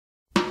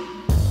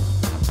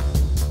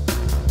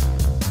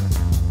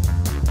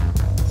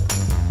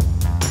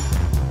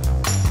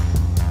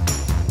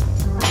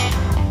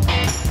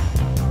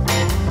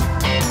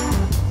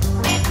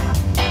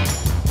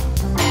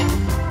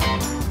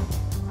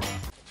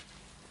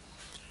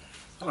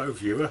Hello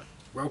viewer,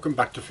 welcome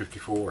back to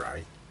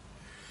 54A.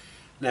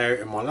 Now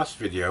in my last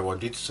video I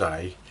did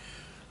say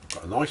I've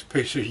got a nice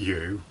piece of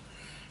yew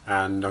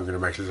and I'm going to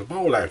make a little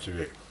bowl out of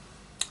it.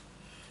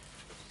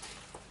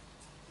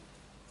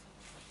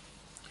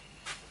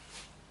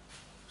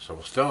 So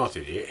I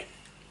started it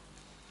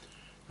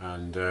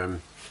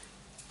and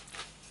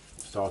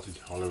started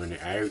hollowing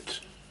it out,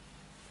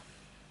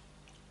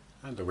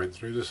 and I went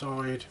through the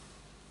side.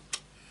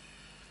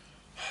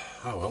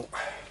 Oh well.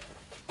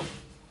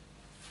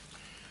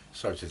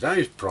 So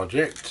today's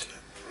project,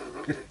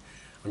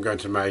 I'm going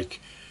to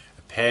make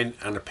a pen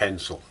and a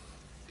pencil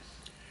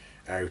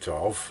out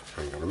of,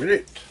 hang on a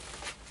minute,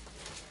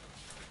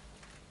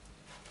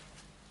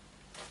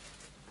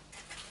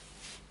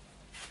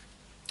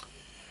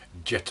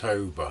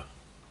 Jatoba.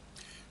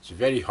 It's a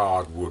very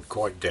hard wood,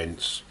 quite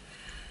dense,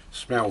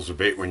 smells a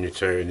bit when you're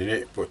turning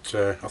it, but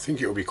I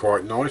think it'll be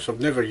quite nice. I've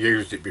never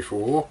used it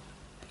before.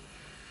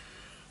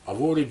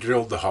 I've already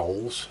drilled the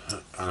holes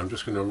and I'm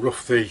just going to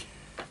rough the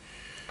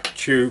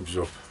tubes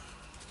up.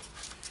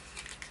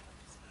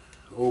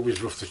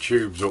 Always rough the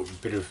tubes up with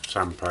a bit of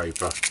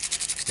sandpaper,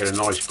 get a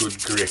nice good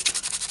grip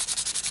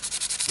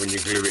when you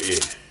glue it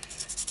in.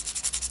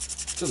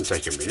 Doesn't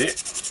take a minute.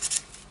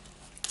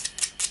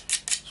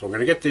 So I'm going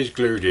to get these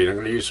glued in. I'm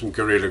going to use some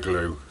Gorilla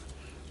Glue,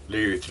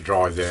 leave it to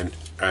dry then,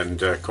 and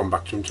come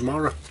back to them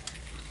tomorrow.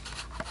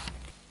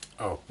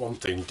 Oh, one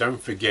thing,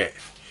 don't forget,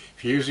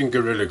 if you're using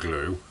Gorilla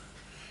Glue,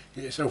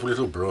 get yourself a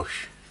little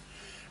brush,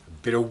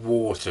 a bit of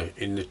water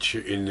in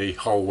the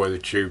hole where the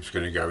tube's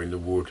going to go in the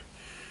wood.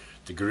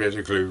 The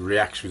Gorilla Glue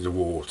reacts with the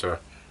water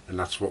and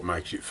that's what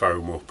makes it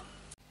foam up.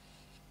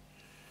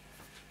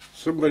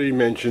 Somebody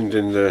mentioned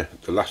in the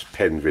last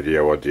pen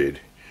video I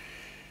did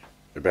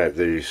about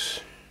these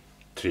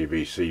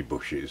TBC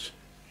bushes.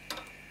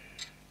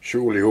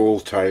 Surely all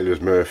Taylor's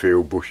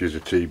Murfield bushes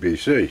are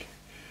TBC?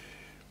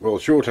 Well,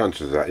 the short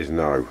answer to that is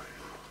no.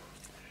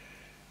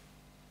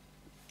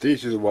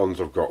 These are the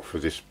ones I've got for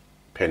this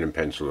pen and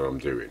pencil that I'm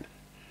doing,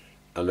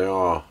 and they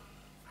are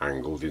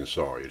angled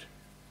inside,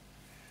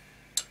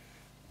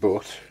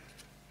 but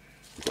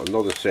I've got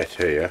another set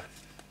here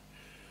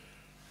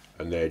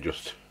and they're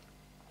just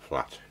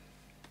flat.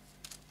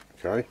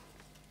 Okay,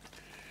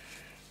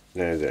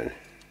 now then,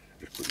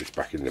 just put this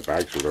back in the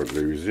bag so I don't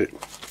lose it.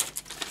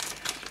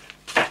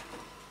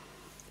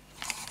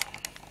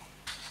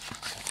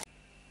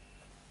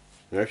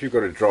 Now if you've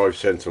got a drive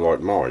centre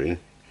like mine,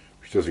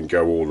 which doesn't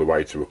go all the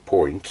way to a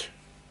point,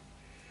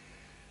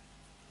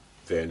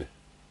 then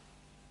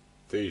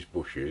these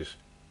bushes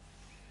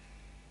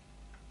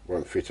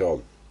won't fit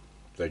on.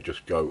 They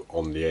just go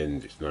on the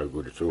end. It's no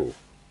good at all.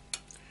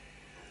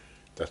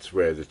 That's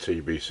where the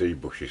TBC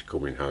bushes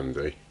come in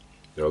handy.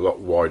 They're a lot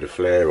wider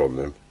flare on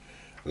them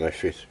and they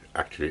fit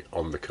actually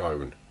on the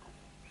cone.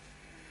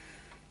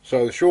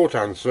 So the short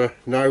answer,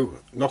 no,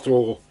 not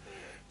all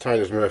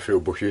Taylor's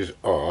Murfield bushes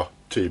are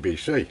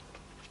TBC.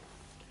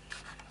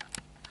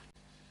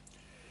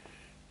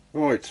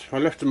 Right, I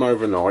left them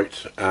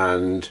overnight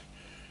and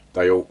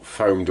they all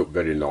foamed up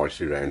very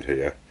nicely around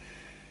here.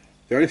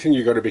 The only thing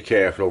you've got to be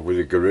careful of with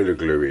the Gorilla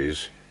Glue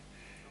is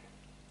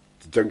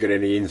don't get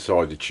any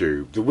inside the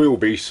tube. There will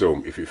be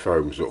some if it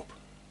foams up.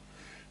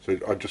 So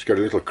I just got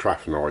a little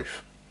craft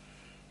knife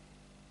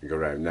and go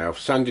around. Now I've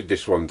sanded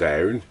this one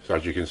down, so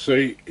as you can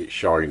see it's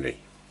shiny.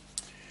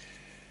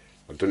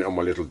 I've done it on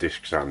my little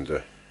disc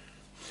sander.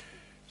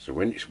 So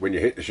when you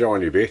hit the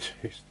shiny bit,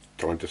 it's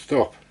time to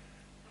stop.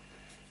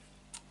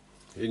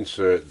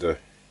 Insert the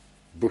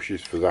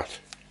bushes for that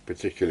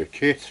particular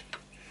kit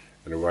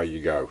and away you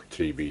go,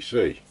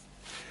 TBC.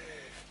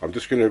 I'm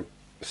just going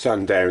to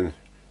sand down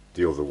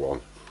the other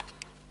one.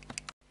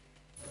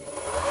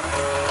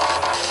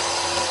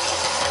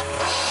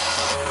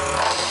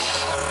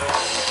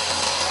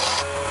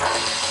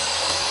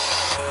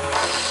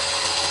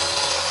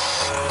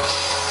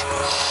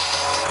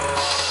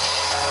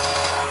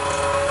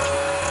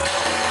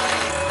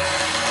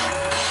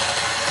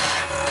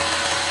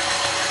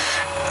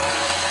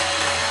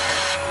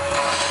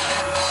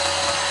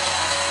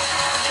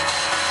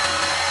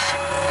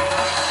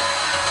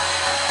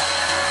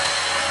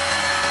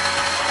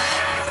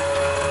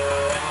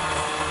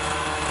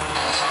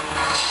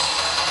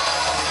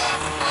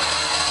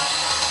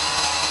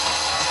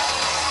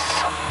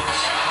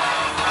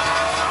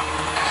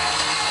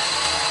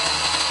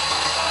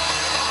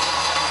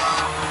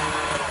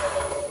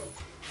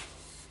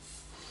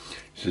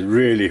 It's a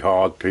really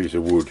hard piece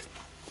of wood,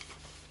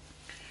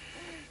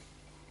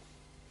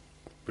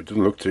 but it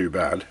doesn't look too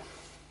bad.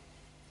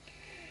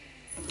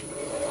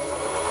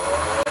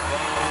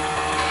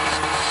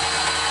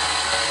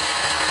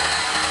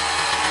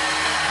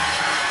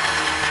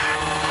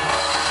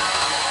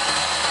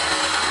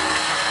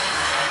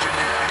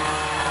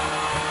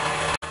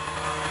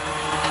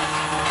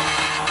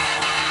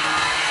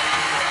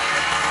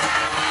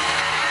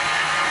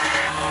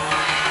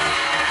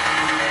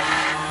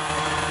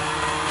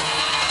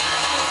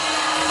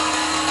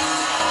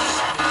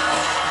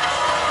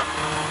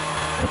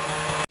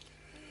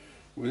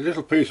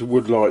 piece of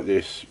wood like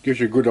this gives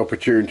you a good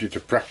opportunity to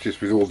practice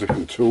with all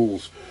different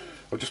tools.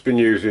 I've just been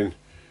using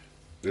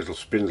a little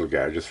spindle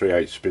gouge, a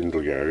 3/8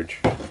 spindle gouge,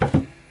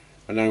 and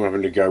now I'm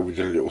having to go with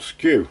a little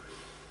skew.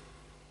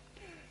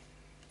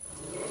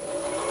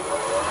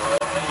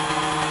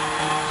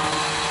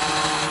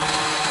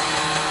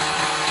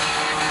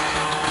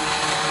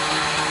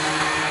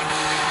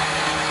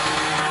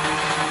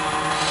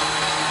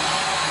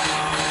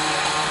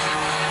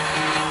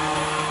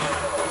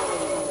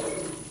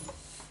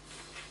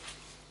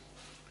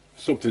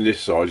 Something this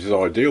size is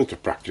ideal to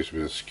practice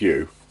with a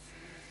skew.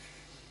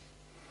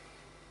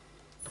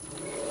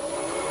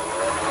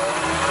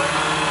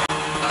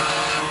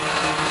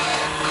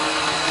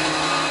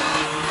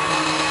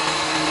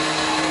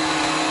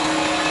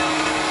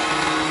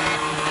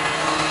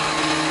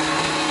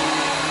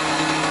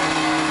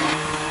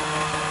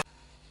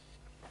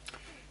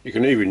 You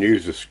can even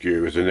use the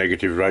skew as a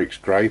negative rake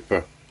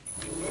scraper.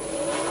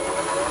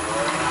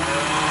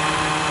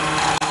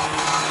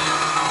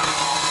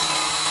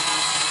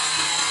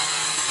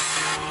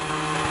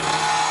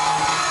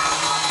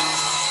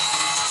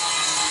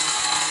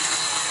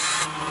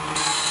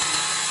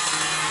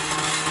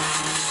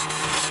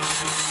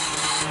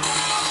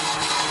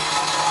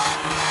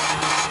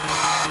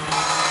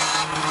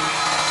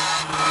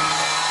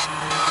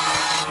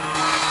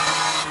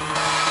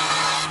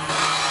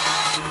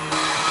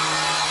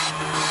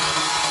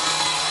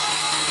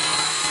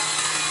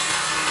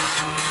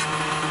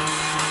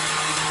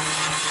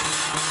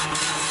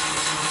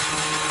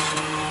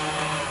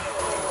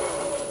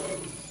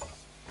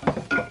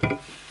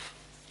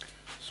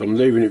 So I'm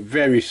leaving it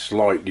very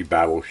slightly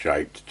barrel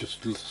shaped,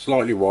 just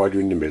slightly wider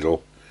in the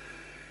middle.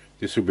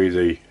 This will be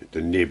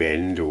the nib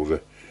end,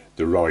 or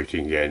the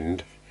writing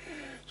end.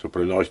 So I'll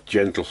put a nice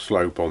gentle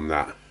slope on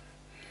that,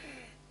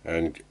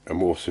 and a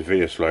more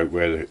severe slope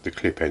where the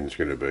clip end's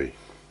going to be.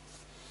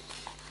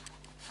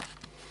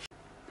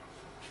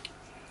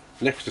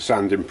 Next, the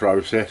sanding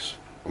process.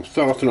 I'm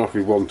starting off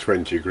with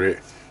 120 grit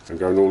and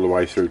going all the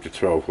way through to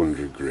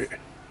 1200 grit.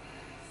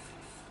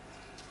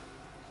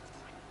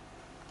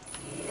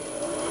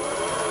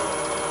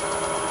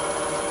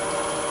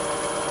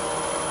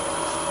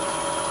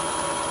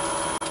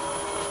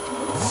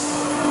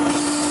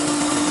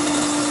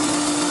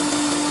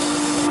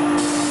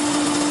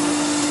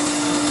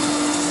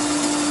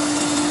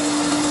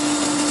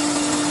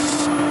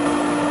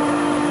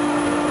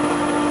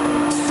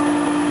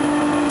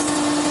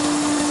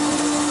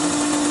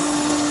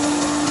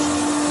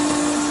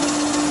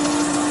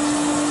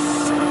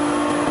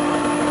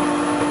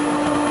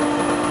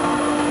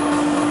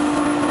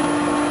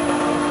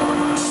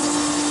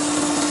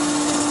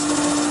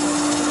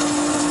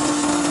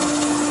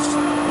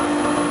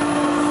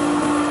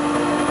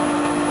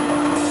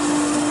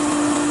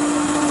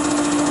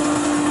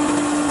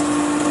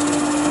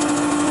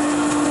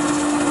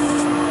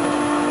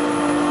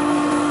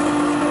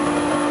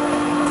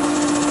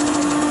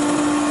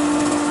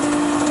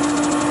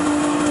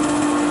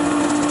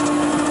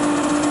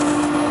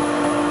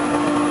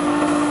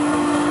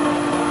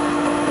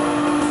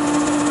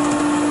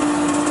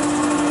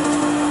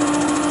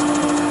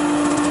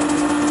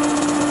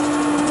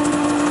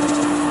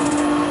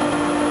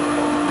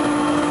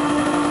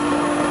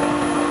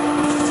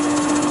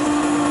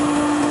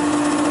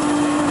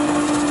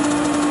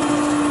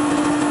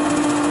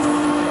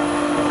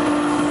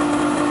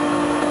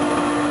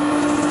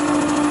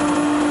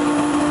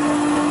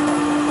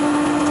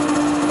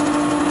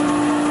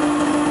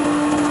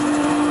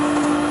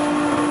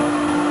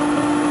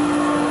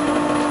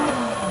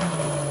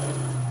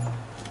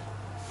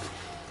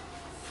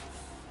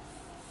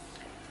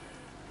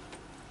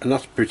 And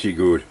that's pretty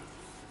good.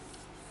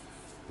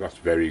 That's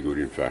very good,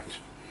 in fact.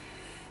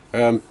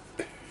 There's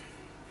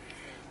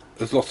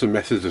lots of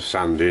methods of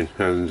sanding,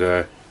 and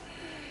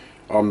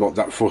I'm not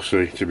that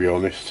fussy, to be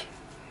honest.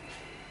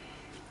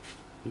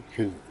 You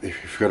can,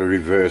 if you've got a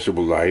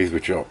reversible lathe,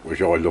 which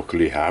I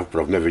luckily have,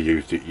 but I've never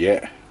used it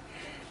yet.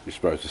 You're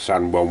supposed to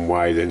sand one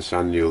way, then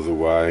sand the other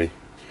way,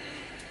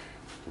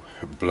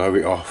 blow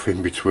it off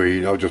in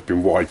between. I've just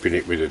been wiping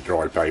it with a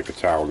dry paper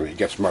towel, and it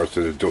gets most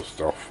of the dust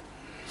off.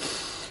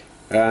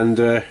 And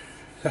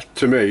that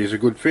to me is a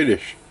good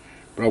finish,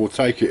 but I will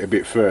take it a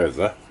bit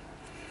further,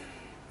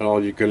 and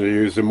I'm going to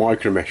use the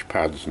micro mesh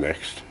pads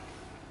next.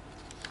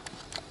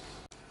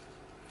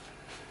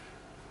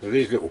 Now,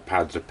 these little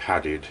pads are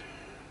padded.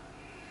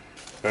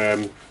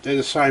 They're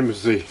the same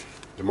as the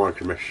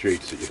micro mesh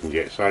sheets that you can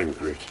get, same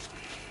grit,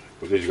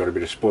 but these have got a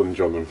bit of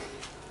sponge on them.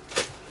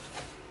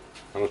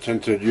 And I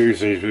tend to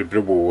use these with a bit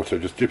of water,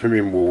 just dip them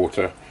in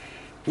water,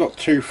 not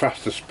too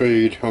fast a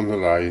speed on the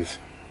lathe.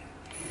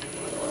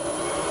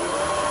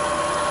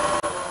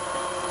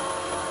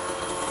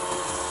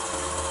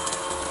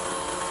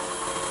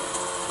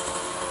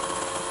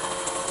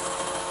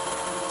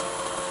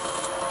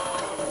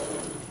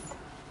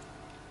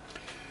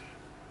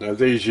 Now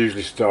these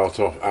usually start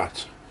off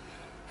at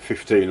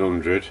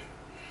 1500.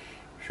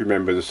 If you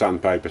remember, the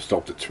sandpaper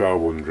stopped at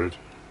 1200.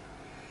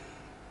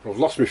 I've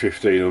lost my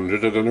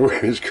 1500, I don't know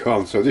where it's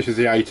gone, so this is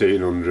the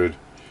 1800.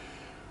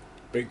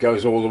 But it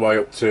goes all the way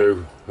up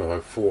to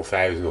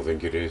 4,000, I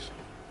think it is.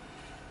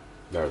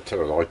 No,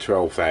 tell a lie,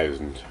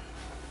 12,000.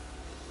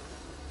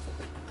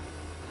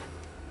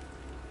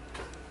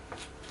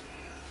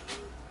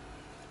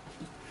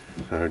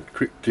 So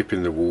quick dip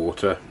in the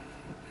water.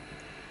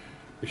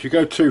 If you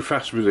go too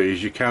fast with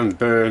these, you can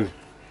burn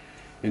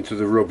into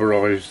the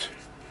rubberized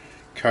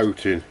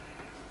coating.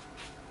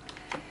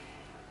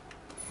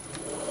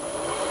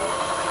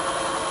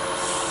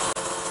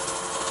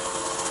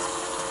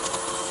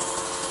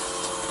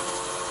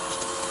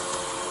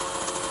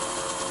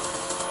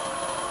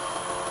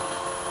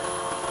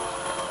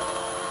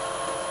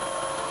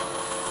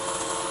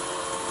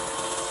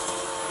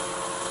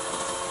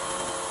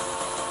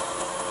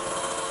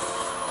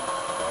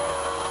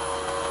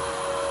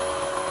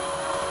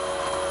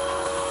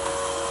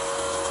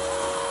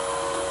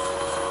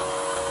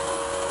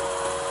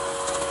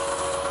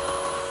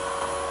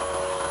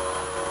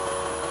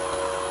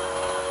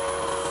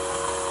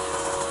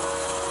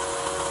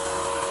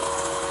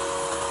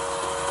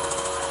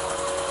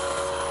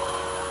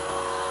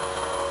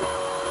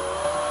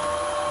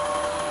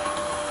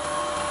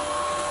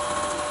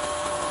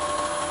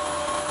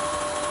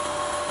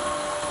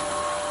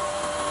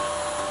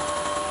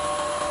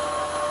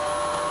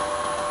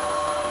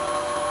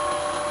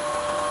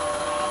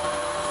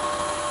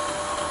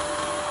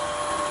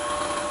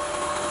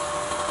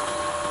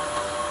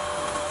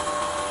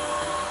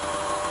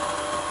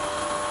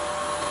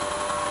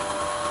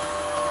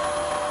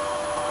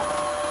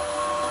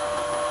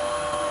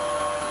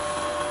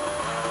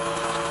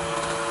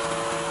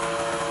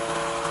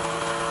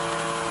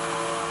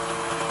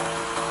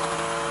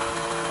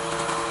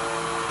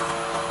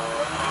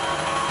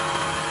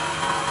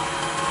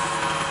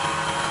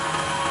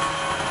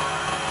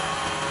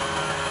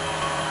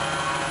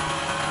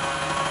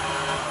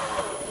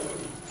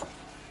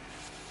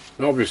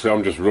 And obviously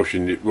I'm just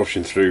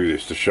rushing through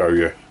this to show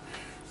you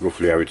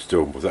roughly how it's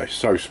done, but that's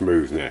so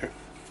smooth now.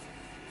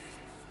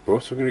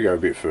 But I'm going to go a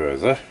bit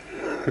further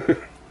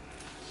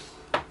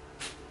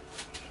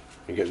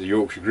and get the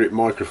Yorkshire grip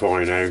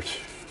microphone out.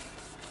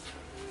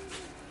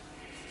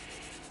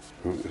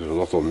 Oh, there's a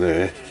lot on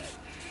there,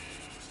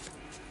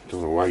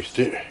 don't want to waste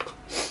it.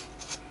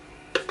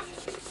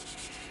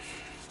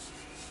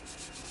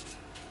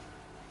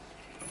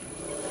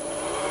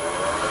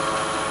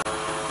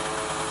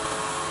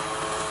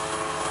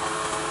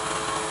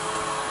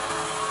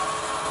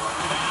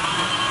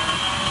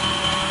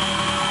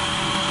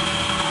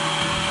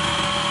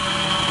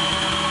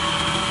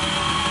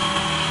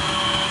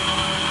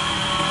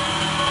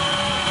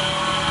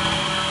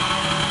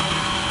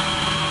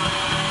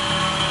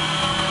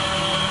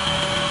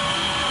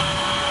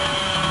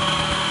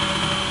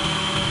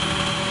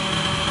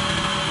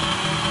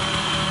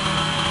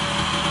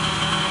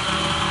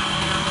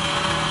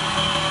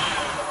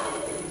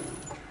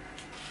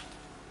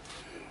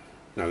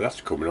 Now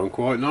that's coming on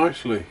quite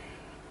nicely.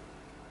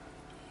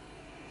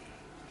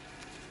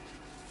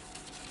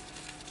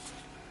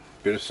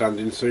 Bit of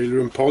sanding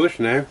sealer and polish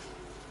now.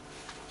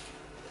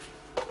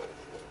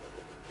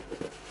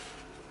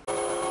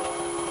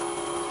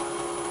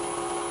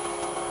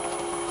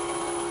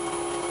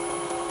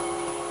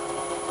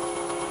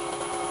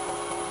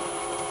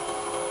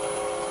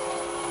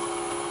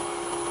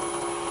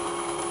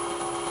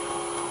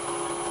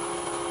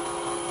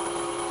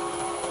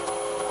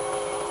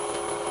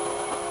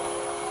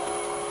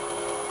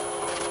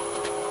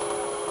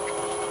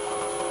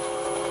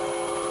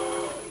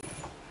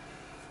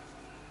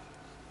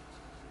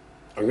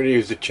 I'm going to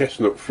use the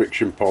chestnut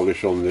friction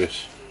polish on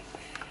this.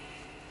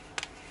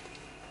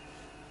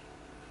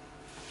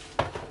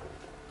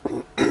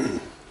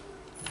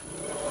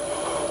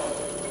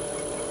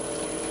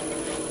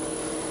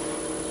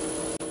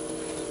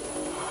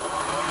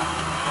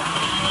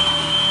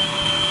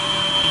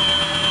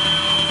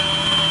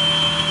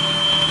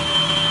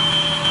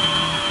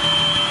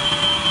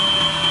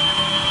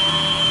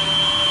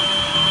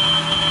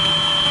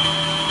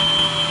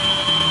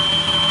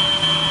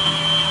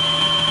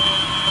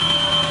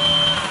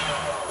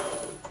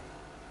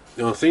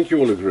 Now I think you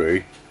will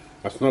agree,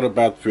 that's not a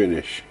bad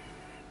finish.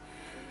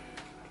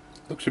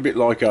 Looks a bit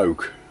like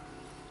oak,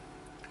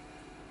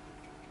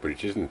 but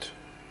it isn't.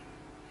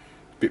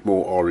 A bit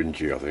more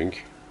orangey, I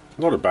think.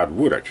 Not a bad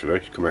wood actually,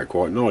 it's come out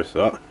quite nice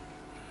that.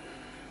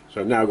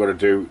 So now I've got to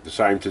do the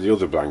same to the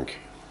other blank.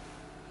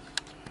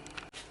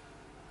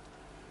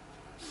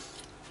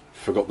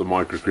 Forgot the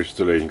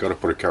microcrystalline, got to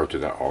put a coat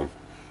of that on.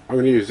 I'm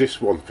going to use this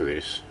one for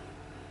this.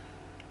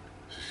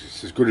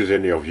 It's as good as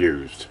any I've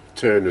used.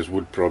 Turner's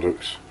Wood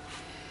Products.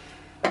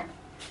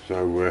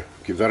 So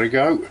give that a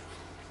go.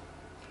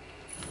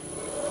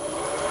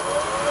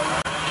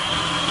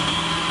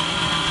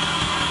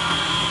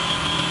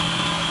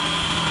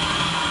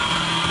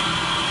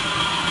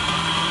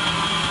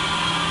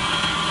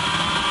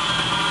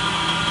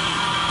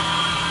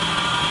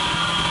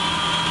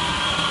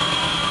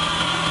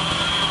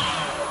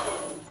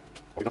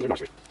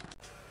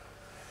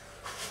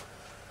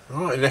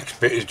 Right, the next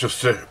bit is just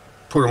to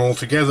put them all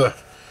together,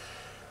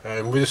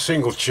 and with a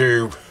single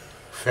tube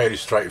fairly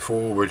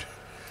straightforward.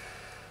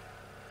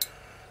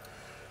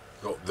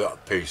 Got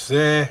that piece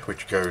there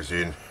which goes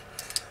in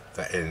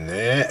that in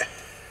there.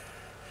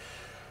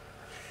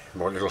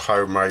 My little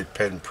homemade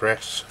pen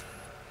press.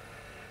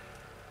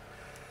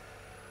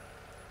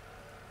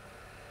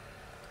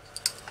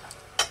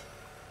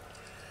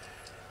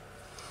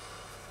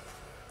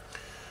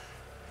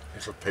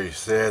 Little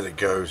piece there that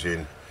goes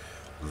in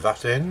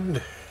that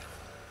end.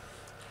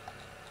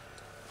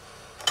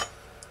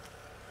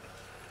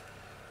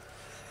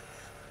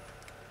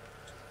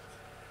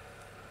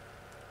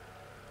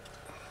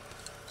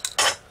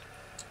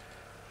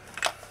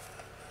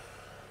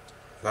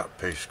 That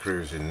piece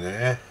screws in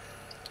there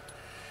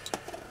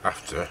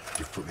after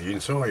you've put the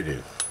inside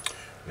in.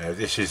 Now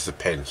this is the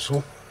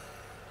pencil.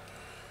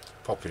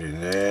 Pop it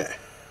in there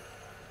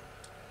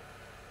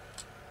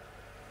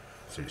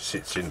so it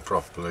sits in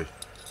properly.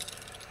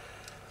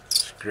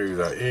 Screw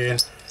that in.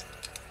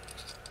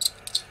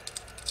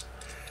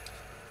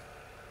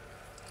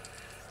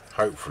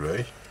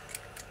 Hopefully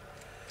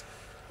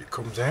it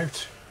comes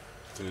out.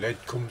 The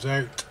lead comes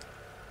out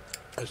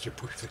as you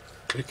push the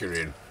clicker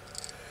in.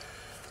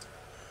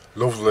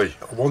 Lovely.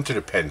 I wanted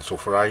a pencil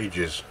for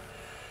ages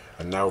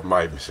and now I've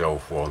made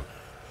myself one.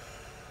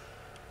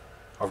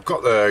 I've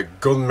got the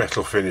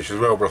gunmetal finish as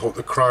well, but I thought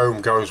the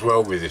chrome goes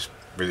well with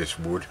this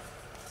wood.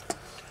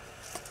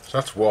 So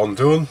that's one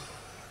done.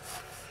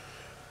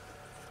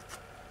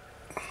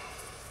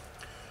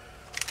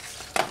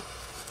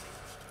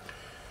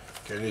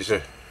 Again, these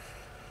are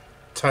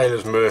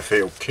Taylor's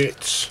Murfield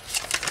kits.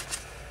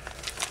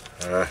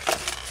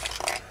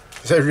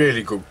 They're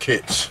really good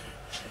kits.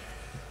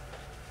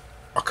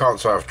 I can't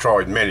say I've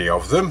tried many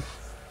of them,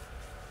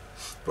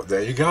 but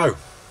there you go.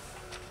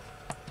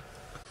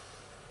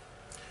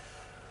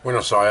 When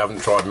I say I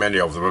haven't tried many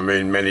of them, I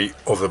mean many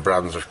other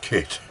brands of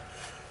kit.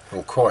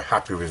 I'm quite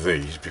happy with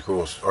these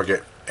because I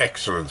get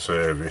excellent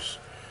service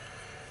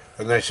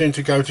and they seem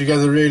to go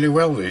together really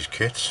well, these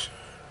kits.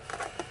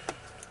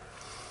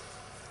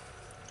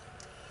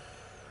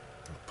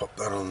 Pop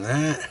that on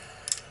there.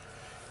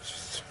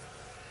 It's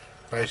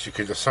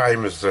basically the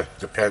same as the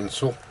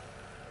pencil.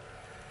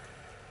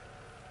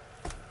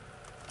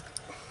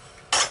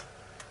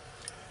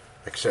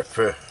 Except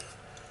for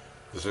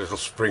there's a little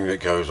spring that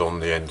goes on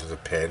the end of the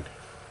pen.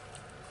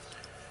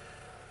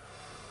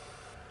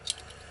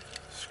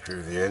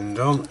 Screw the end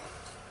on.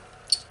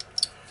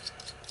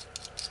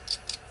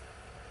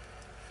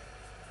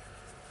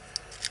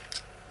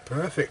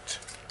 Perfect.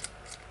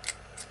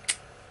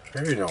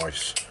 Very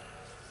nice.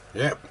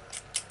 Yep.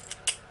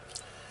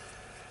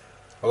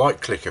 I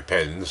like clicker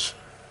pens.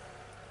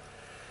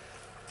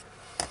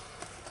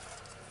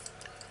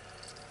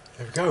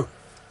 There we go.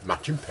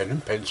 Matching pen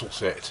and pencil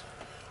set.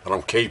 And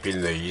I'm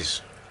keeping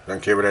these.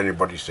 Don't care what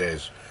anybody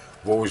says.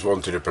 I've always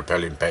wanted a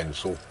propelling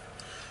pencil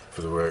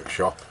for the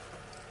workshop.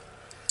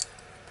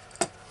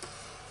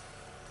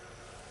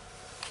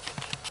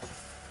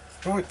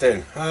 Right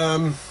then,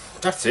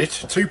 that's it.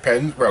 Two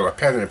pens, well, a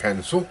pen and a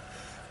pencil.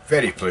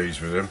 Very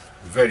pleased with them.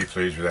 Very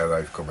pleased with how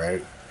they've come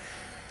out.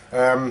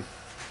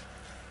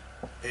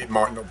 It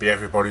might not be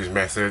everybody's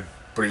method,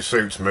 but it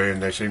suits me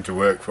and they seem to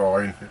work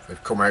fine.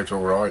 They've come out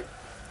alright.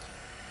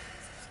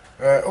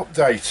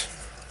 Update.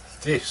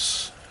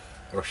 This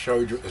I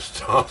showed you at the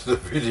start of the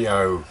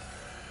video.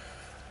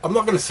 I'm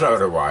not going to throw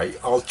it away.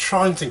 I'll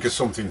try and think of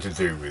something to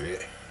do with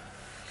it.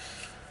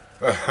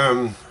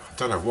 I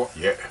don't know what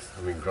yet.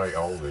 I'm in great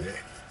hole in it.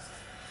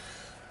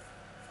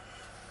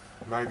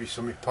 Maybe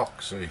some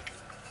epoxy.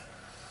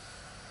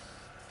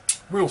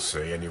 We'll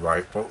see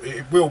anyway, but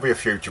it will be a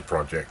future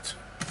project.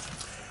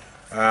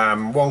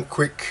 One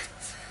quick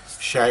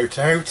shout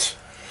out.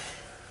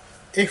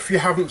 If you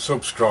haven't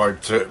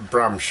subscribed to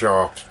Bram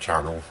Sharp's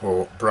channel,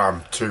 or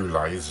Bram 2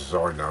 Lathes as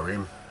I know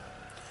him,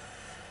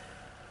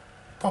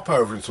 pop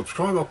over and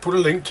subscribe. I'll put a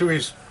link to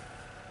his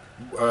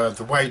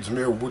the Wade's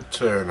Mill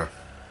Woodturner.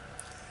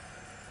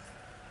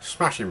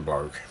 Smashing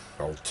bloke,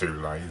 old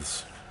 2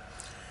 Lathes.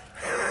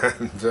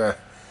 And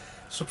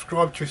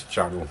subscribe to his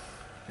channel.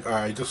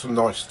 He does some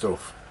nice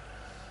stuff.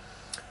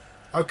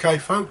 Okay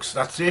folks,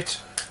 that's it.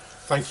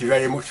 Thank you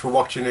very much for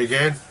watching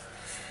again.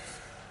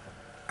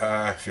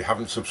 If you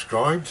haven't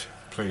subscribed,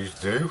 please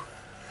do.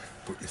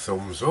 Put your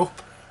thumbs up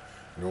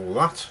and all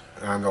that.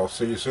 And I'll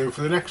see you soon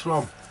for the next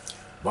one.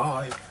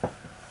 Bye.